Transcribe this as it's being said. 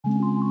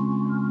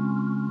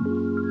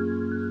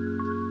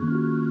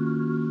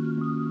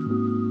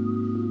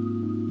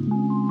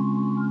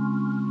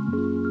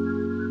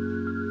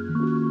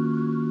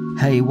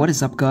Hey, what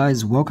is up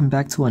guys? Welcome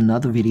back to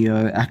another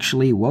video.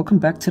 Actually, welcome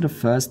back to the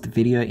first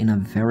video in a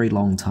very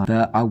long time.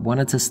 But I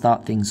wanted to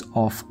start things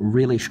off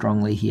really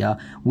strongly here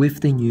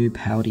with the new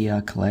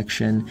Paldea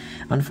collection.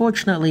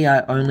 Unfortunately,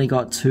 I only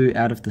got 2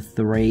 out of the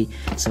 3.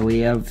 So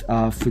we have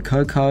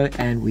Fuecoco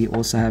and we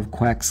also have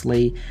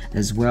Quaxly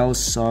as well.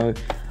 So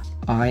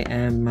I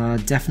am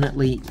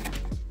definitely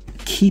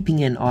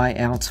keeping an eye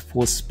out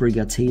for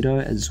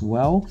Sprigatito as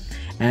well.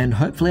 And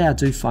hopefully I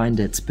do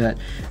find it. But,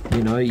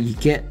 you know, you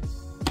get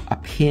a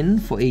pin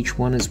for each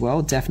one as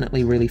well,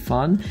 definitely really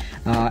fun,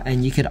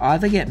 and you could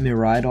either get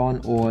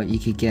Miraidon or you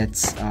could get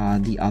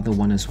the other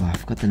one as well. I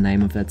forgot the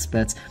name of it,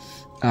 but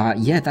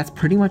yeah, that's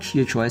pretty much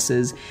your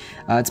choices.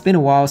 It's been a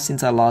while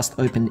since I last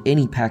opened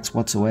any packs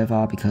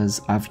whatsoever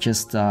because I've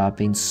just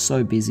been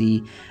so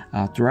busy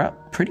throughout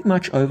pretty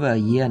much over a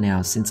year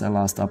now since I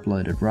last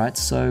uploaded, right?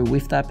 So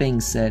with that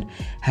being said,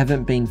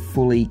 haven't been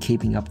fully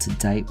keeping up to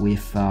date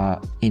with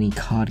any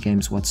card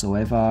games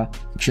whatsoever,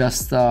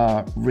 just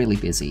really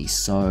busy.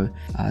 So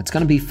it's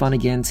going to be fun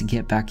again to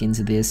get back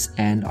into this,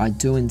 and I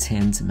do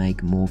intend to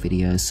make more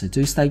videos, so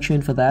do stay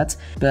tuned for that.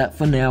 But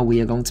for now,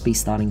 we are going to be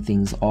starting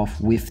things off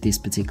with this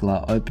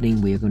particular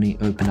opening. We are going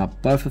to open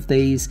up both of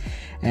these,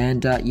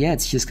 and yeah,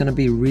 it's just going to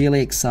be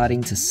really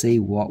exciting to see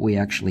what we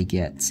actually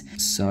get.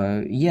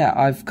 So yeah,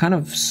 I've kind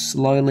of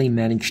slowly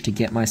managed to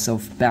get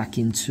myself back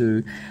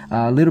into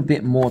a little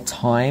bit more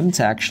time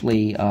to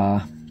actually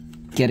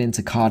get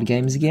into card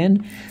games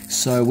again.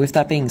 So with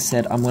that being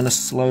said, I'm going to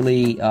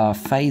slowly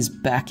phase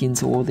back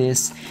into all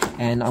this,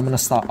 and I'm going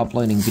to start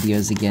uploading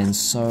videos again.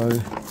 So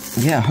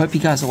yeah, I hope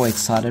you guys are all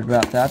excited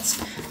about that.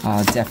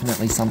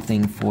 Definitely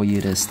something for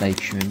you to stay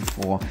tuned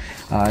for.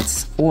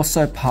 It's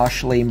also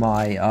partially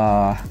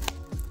my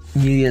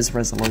New Year's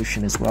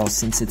resolution as well,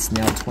 since it's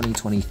now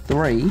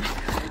 2023.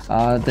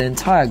 The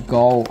entire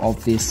goal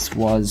of this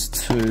was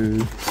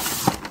to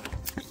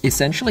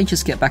essentially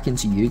just get back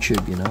into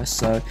YouTube, you know.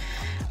 So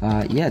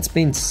yeah, it's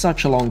been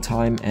such a long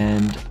time,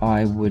 and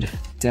I would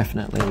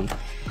definitely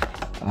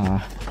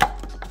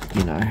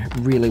you know,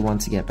 really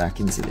want to get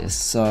back into this.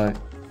 So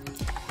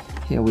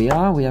here we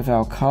are, we have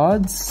our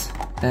cards,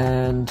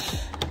 and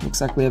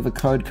looks like we have a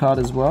code card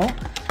as well.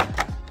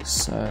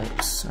 So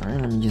sorry,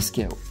 let me just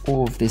get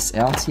all of this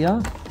out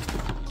here,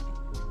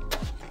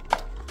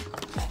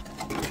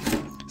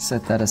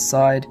 set that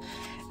aside,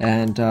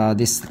 and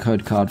this is the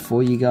code card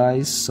for you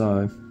guys,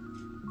 so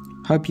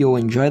hope you all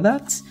enjoy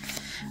that.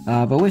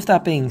 But with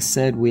that being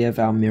said, we have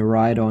our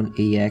Miraidon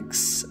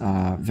EX.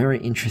 Very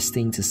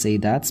interesting to see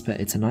that, but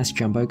it's a nice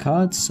jumbo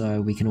card,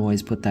 so we can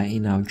always put that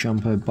in our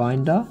jumbo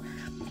binder.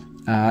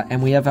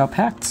 And we have our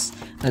packs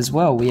as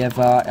well. We have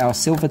our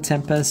Silver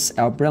Tempest,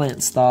 our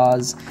Brilliant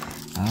Stars,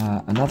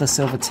 another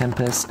Silver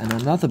Tempest, and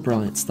another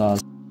Brilliant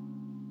Stars.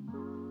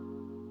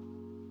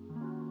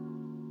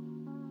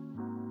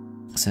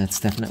 So it's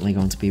definitely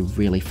going to be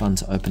really fun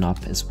to open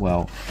up as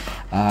well.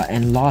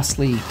 And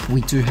lastly,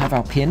 we do have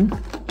our pin.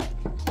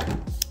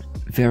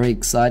 Very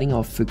exciting,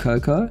 of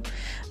Fuecoco.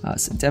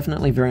 So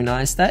definitely very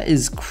nice. That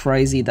is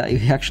crazy that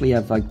you actually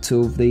have like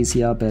 2 of these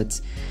here, but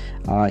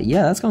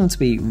yeah, that's going to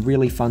be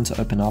really fun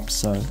to open up.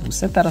 So we'll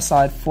set that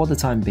aside for the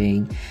time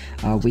being.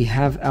 We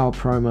have our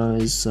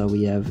promos, so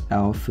we have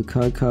our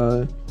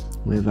Fuecoco,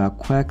 we have our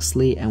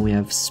Quaxly, and we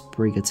have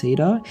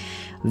Sprigatito.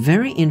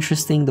 Very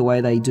interesting the way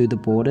they do the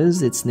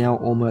borders. It's now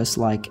almost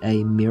like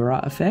a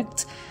mirror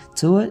effect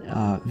to it.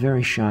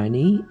 Very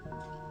shiny.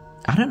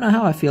 I don't know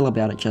how I feel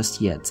about it just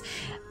yet.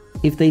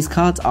 If these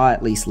cards are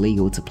at least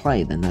legal to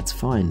play, then that's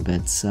fine,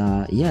 but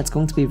yeah, it's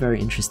going to be very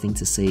interesting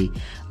to see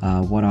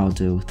what I'll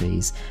do with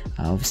these.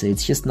 Obviously,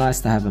 it's just nice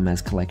to have them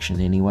as collection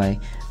anyway,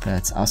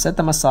 but I'll set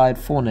them aside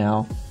for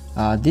now.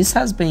 This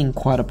has been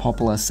quite a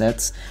popular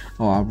set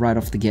right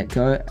off the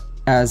get-go.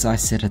 As I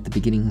said at the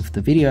beginning of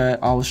the video,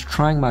 I was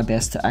trying my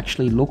best to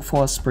actually look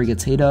for a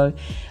Sprigatito,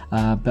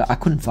 but I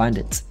couldn't find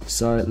it.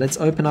 So let's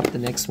open up the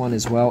next one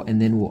as well,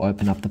 and then we'll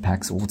open up the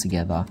packs all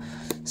together.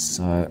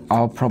 So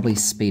I'll probably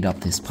speed up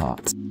this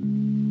part.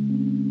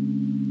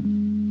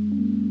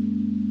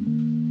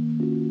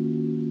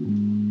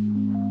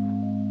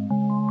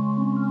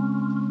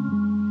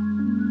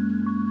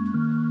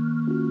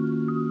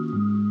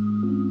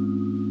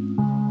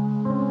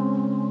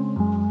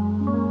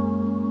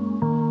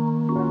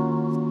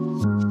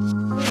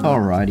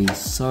 Alrighty,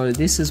 so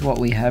this is what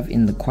we have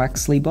in the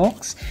Quaxly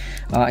box.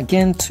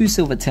 Again, 2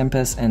 Silver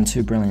Tempests and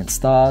 2 Brilliant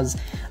Stars.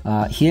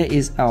 Here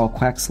is our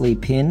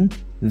Quaxly pin.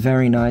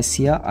 Very nice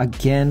here.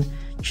 Again,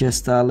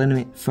 just let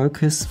me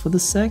focus for the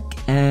sec.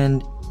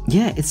 And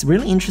yeah, it's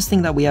really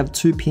interesting that we have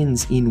 2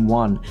 pins in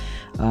one.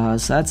 So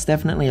that's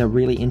definitely a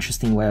really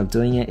interesting way of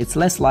doing it. It's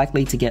less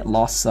likely to get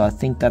lost, so I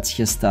think that's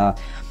just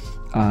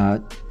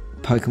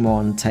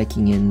Pokemon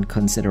taking in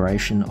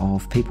consideration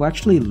of people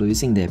actually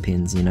losing their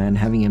pins, you know, and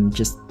having them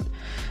just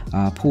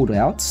pulled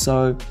out.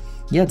 So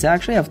yeah, to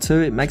actually have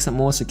 2, it makes it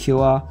more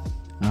secure.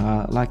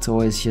 I like to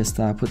always just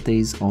put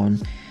these on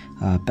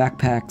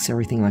backpacks,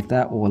 everything like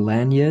that, or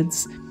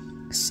lanyards.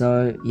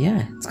 So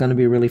yeah, it's going to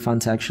be really fun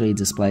to actually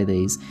display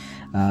these.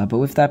 But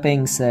with that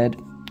being said,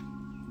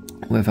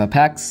 with our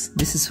packs.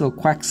 This is for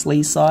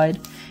Quaxly side,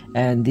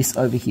 and this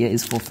over here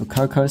is for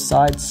Fuecoco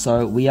side.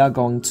 So we are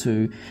going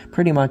to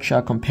pretty much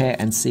compare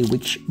and see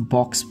which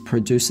box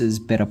produces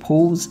better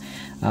pulls.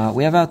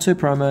 We have our two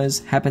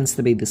promos, happens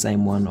to be the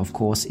same one. Of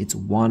course, it's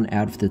one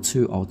out of the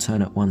two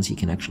alternate ones you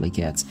can actually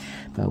get.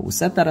 But we'll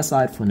set that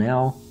aside for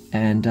now.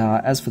 And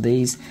as for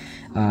these,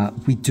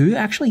 we do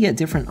actually get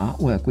different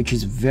artwork, which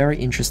is very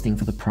interesting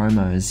for the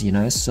promos, you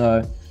know,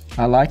 so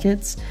I like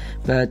it.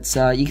 But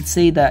you can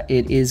see that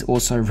it is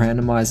also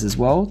randomized as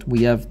well.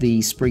 We have the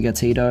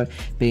Sprigatito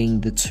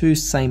being the two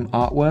same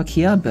artwork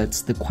here, but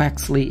the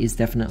Quaxly is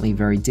definitely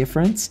very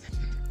different,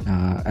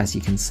 as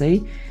you can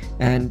see.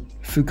 And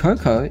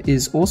Fuecoco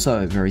is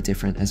also very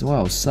different as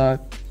well. So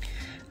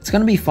it's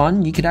going to be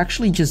fun. You could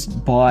actually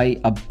just buy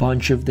a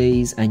bunch of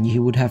these and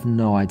you would have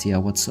no idea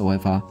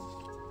whatsoever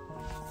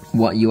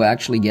what you are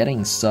actually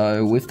getting.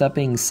 So with that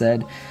being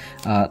said,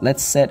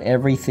 let's set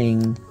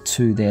everything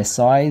to their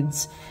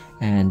sides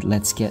and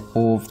let's get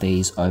all of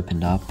these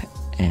opened up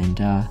and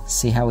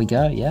see how we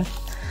go, yeah?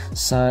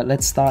 So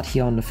let's start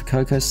here on the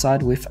Fuecoco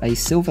side with a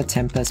Silver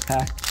Tempest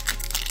pack.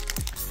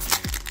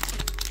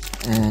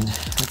 And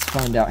let's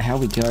find out how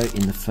we go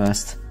in the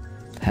first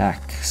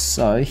pack.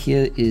 So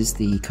here is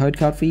the code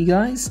card for you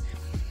guys,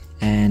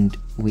 and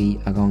we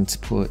are going to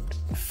put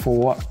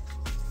 4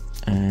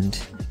 and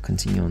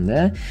continue on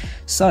there.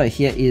 So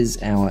here is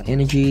our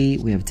energy.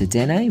 We have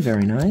Dedenne,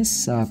 very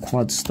nice.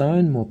 Quad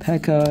Stone,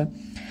 Morpeko,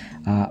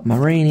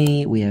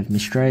 Marini, we have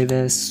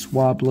Misdreavus,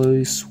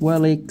 Swablu,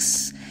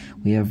 Swellix,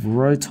 we have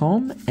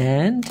Rotom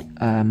and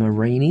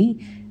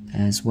Marini,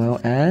 as well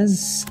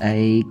as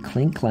a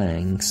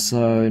Klinklang.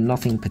 So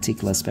nothing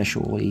particular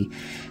specially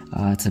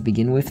to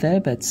begin with there,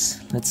 but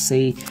let's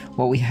see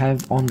what we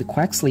have on the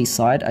Quaxly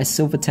side. A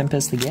Silver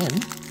Tempest again.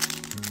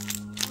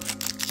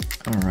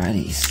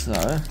 Alrighty, so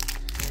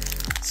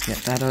let's get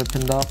that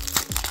opened up.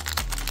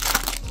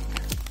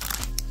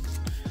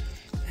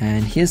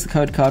 And here's the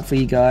code card for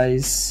you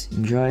guys.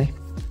 Enjoy.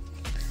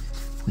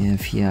 We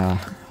have here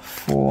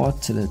 4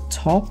 to the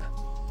top.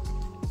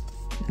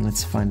 And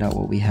let's find out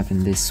what we have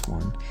in this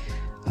one.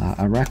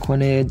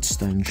 Araquanid,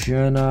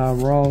 Stonjourner,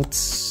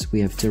 Ralts, we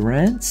have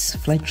Durant,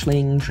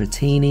 Fletchling,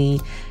 Dratini,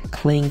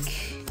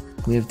 Clink,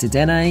 we have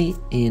Dedenne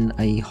in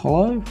a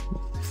holo,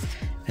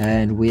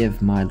 and we have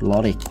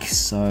Milotic.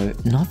 So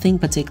nothing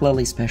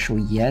particularly special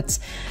yet,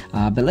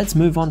 but let's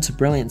move on to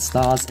Brilliant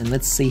Stars and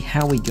let's see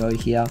how we go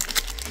here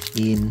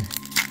in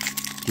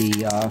the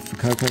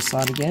Fuecoco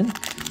side again.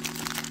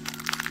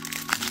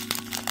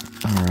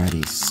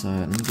 Alrighty, so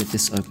let me get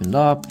this opened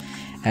up.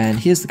 And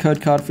here's the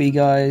code card for you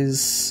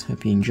guys.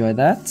 Hope you enjoy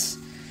that.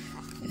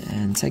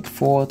 And take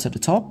 4 to the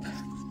top.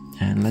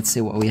 And let's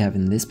see what we have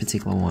in this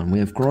particular one. We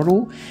have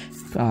Groddle,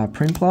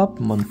 Prinplup,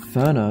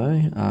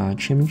 Monferno,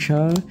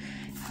 Chimcho,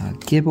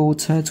 Gibble,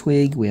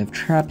 Turtwig, we have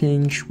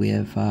Trapinch, we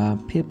have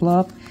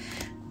Piplup.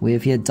 We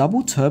have here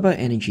Double Turbo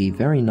Energy,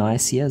 very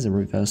nice here as a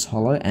reverse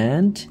holo.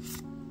 And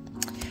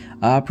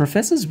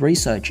Professor's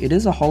Research, it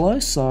is a holo,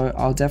 so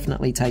I'll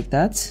definitely take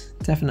that.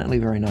 Definitely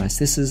very nice.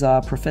 This is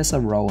Professor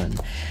Rowan,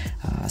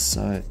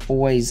 so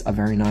always a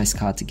very nice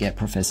card to get,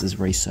 Professor's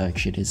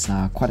Research. It is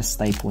quite a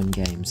staple in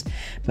games.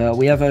 But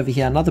we have over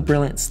here another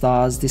Brilliant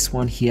Stars. This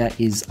one here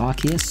is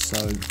Arceus,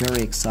 so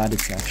very excited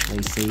to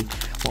actually see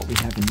what we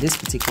have in this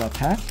particular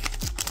pack.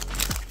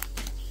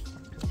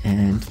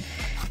 And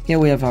here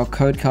we have our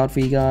code card for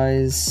you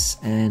guys,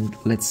 and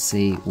let's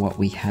see what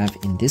we have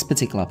in this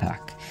particular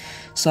pack.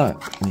 So,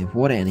 we have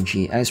Water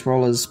Energy, Ace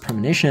Rollers,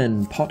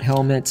 Premonition, Pot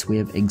Helmet, we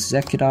have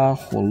Executor,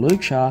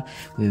 Hawlucha,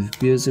 we have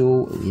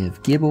Buzzle, we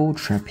have Gibble,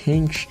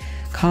 Trapinch,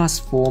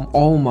 Cast Form.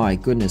 Oh my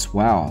goodness,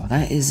 wow,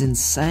 that is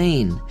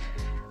insane.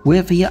 We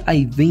have here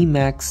a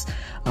VMAX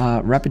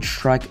Rapid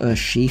Strike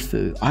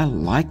Urshifu. I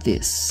like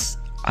this.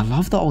 I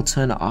love the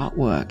alternate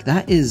artwork.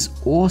 That is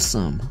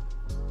awesome.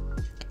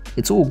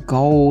 It's all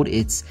gold.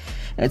 It's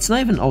not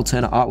even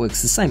alternate artwork.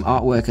 It's the same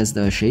artwork as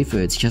the Urshifu.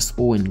 It's just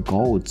all in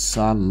gold.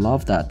 So I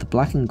love that. The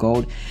black and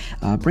gold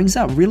brings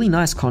out really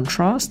nice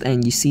contrast,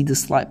 and you see the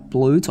slight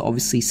blue to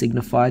obviously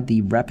signify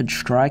the Rapid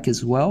Strike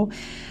as well.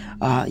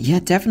 Yeah,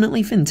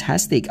 definitely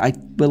fantastic. I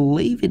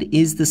believe it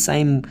is the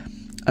same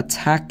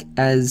attack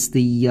as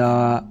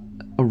the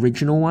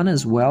original one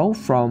as well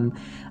from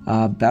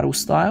Battle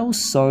Styles,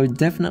 so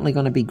definitely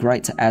going to be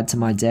great to add to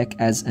my deck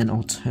as an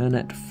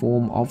alternate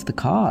form of the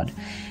card.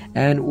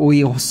 And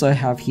we also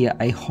have here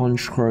a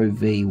Honchkrow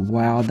V.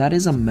 Wow, that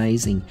is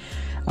amazing.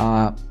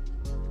 Wow,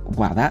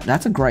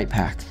 that's a great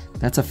pack.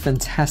 That's a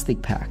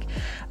fantastic pack.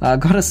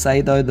 Gotta say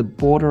though, the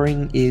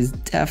bordering is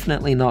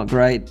definitely not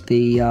great.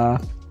 The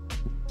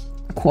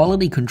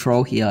quality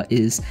control here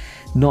is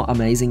not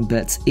amazing,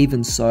 but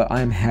even so,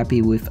 I am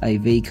happy with a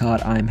V card.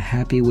 I am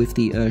happy with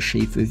the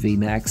Urshifu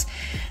VMAX.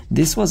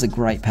 This was a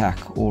great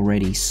pack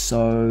already,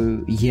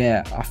 so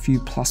yeah, a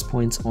few plus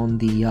points on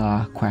the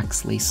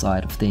Quaxly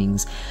side of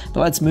things.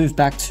 But let's move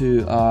back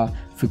to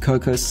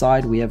Fuecoco's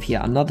side. We have here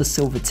another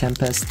Silver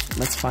Tempest.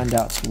 Let's find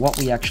out what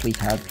we actually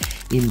have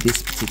in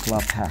this particular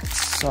pack.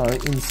 So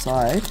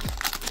inside,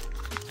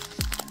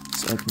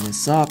 let's open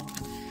this up.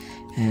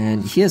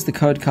 And here's the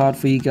code card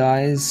for you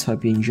guys.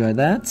 Hope you enjoy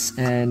that.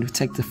 And we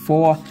take the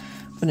 4,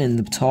 put it in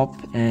the top,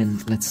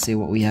 and let's see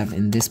what we have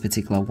in this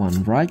particular one.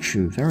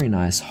 Raichu, very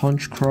nice.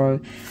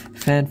 Honchkrow,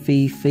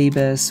 Fanfi,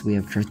 Phoebus, we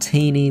have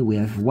Dratini, we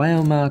have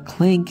Wailmer,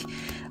 Clink,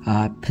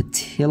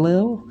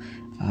 Petilil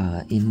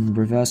in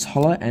reverse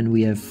holo, and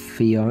we have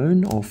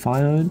Fione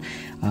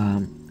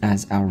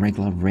as our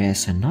regular rare,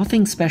 so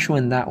nothing special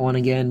in that one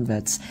again,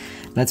 but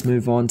let's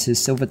move on to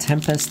Silver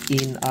Tempest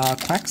in our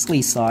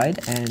Quaxly side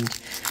and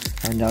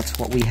find out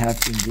what we have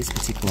in this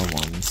particular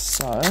one.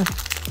 So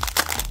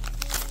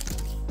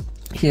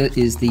here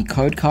is the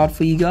code card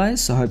for you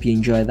guys, so I hope you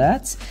enjoy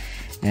that.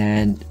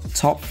 And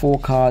top 4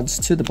 cards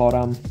to the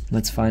bottom,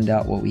 let's find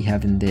out what we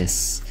have in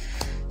this.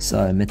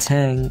 So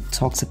Metang,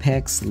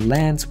 Toxapex,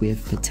 Lance, we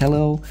have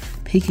Petilil,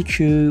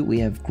 Pikachu, we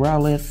have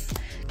Growlithe,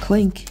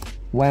 Clink,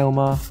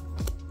 Wailmer,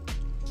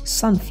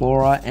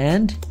 Sunflora,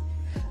 and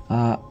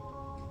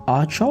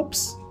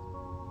Archeops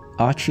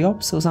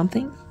or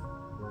something.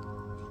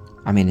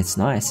 I mean, it's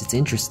nice, it's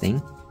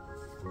interesting,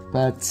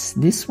 but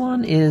this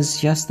one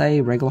is just a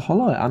regular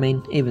holo. I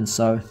mean, even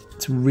so,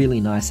 it's really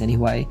nice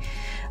anyway.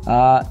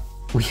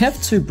 We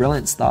have 2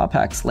 Brilliant Star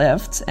Packs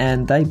left,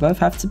 and they both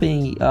have to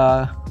be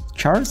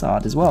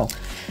Charizard as well.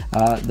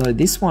 Though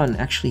this one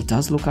actually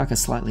does look like a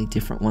slightly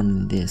different one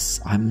than this.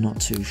 I'm not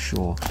too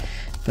sure.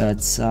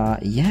 But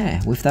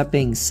yeah, with that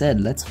being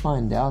said, let's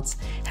find out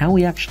how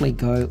we actually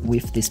go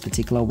with this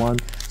particular one.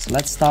 So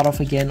let's start off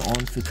again on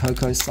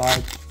Fuecoco's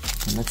side,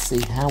 and let's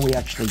see how we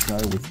actually go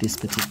with this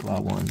particular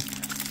one.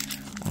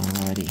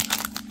 Alrighty,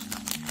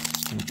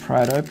 just gonna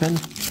pry it open.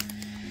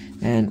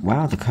 And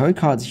wow, the code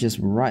card's just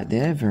right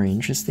there, very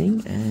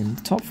interesting.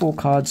 And top 4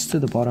 cards to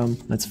the bottom,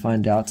 let's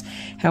find out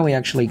how we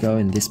actually go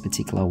in this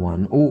particular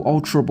one. Oh,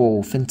 Ultra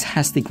Ball,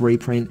 fantastic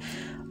reprint.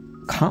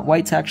 Can't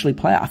wait to actually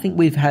play it. I think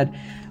we've had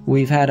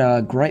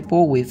a Great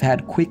Ball, we've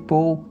had Quick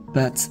Ball,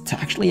 but to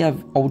actually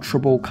have Ultra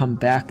Ball come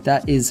back,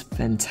 that is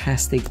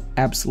fantastic.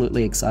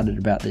 Absolutely excited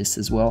about this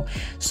as well.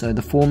 So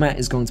the format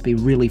is going to be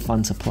really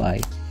fun to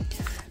play.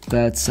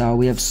 But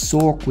we have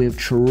Sork, we have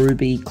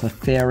Cherubi,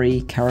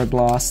 Clefairy,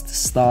 Carablast,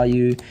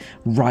 Staryu,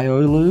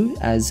 Riolu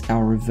as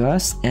our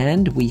reverse,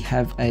 and we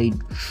have a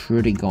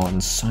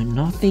Truddigon. So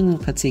nothing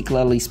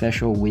particularly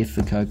special with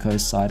the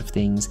Fuecoco's side of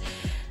things.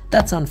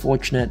 That's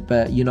unfortunate,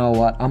 but you know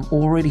what? I'm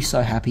already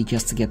so happy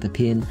just to get the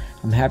pin.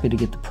 I'm happy to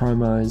get the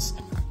promos.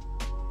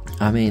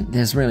 I mean,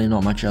 there's really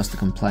not much else to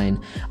complain.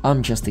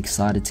 I'm just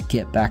excited to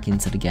get back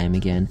into the game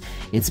again.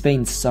 It's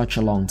been such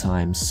a long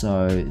time,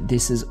 so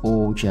this is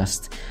all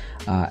just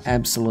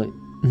absolute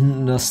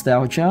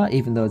nostalgia,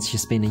 even though it's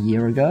just been a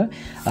year ago.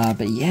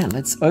 But yeah,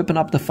 let's open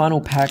up the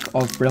final pack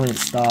of Brilliant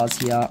Stars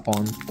here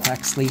on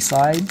Quaxly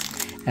side,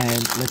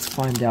 and let's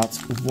find out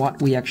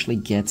what we actually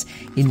get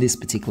in this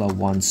particular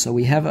one. So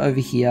we have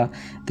over here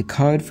the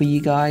code for you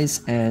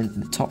guys and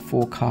the top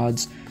 4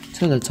 cards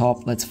to the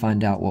top. Let's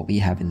find out what we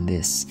have in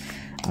this.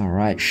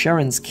 Alright,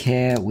 Sharon's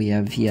Care, we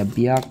have here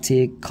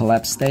Bearctic,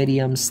 Collapse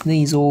Stadium,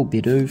 Sneasel,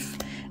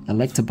 Bidoof,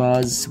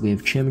 Electabuzz, we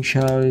have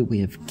Chimcho, we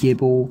have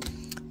Gibble,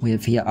 we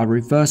have here a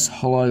reverse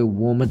holo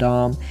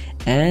Wormadam,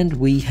 and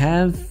we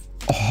have,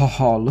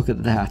 oh, look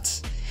at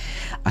that.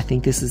 I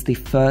think this is the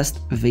first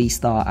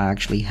V-Star I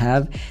actually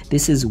have.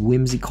 This is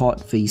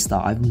Whimsicott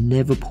V-Star. I've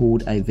never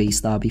pulled a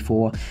V-Star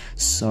before.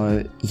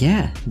 So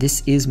yeah,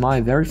 this is my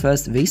very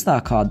first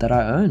V-Star card that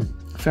I own.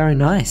 Very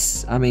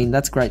nice. I mean,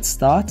 that's a great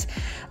start.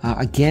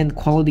 Again,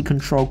 quality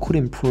control could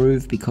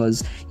improve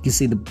because you can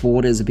see the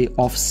border is a bit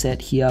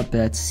offset here,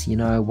 but you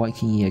know, what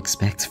can you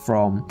expect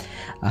from,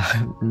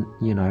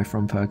 you know,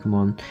 from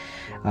Pokemon?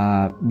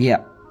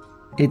 Yeah.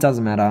 It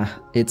doesn't matter,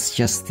 it's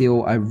just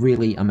still a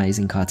really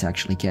amazing card to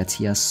actually get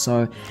here,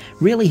 so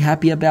really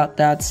happy about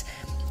that.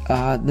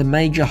 The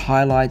major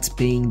highlights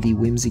being the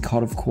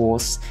Whimsicott, of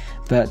course,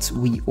 but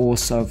we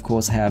also of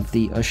course have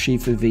the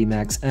Urshifu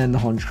VMAX and the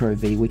Honchkrow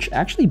V, which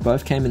actually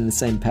both came in the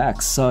same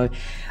pack. So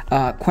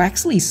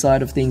Quaxly's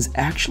side of things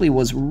actually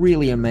was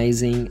really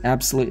amazing.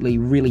 Absolutely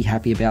really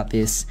happy about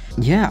this.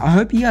 Yeah, I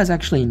hope you guys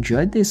actually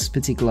enjoyed this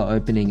particular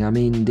opening. I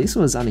mean, this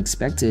was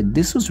unexpected.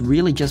 This was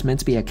really just meant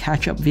to be a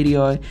catch-up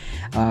video,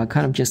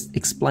 kind of just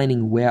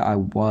explaining where I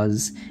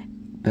was,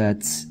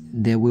 but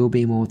there will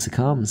be more to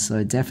come,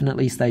 so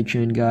definitely stay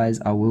tuned,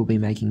 guys. I will be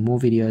making more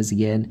videos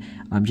again.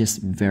 I'm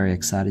just very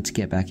excited to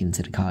get back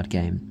into the card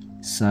game.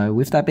 So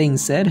with that being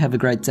said, have a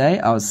great day.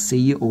 I'll see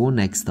you all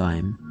next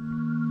time.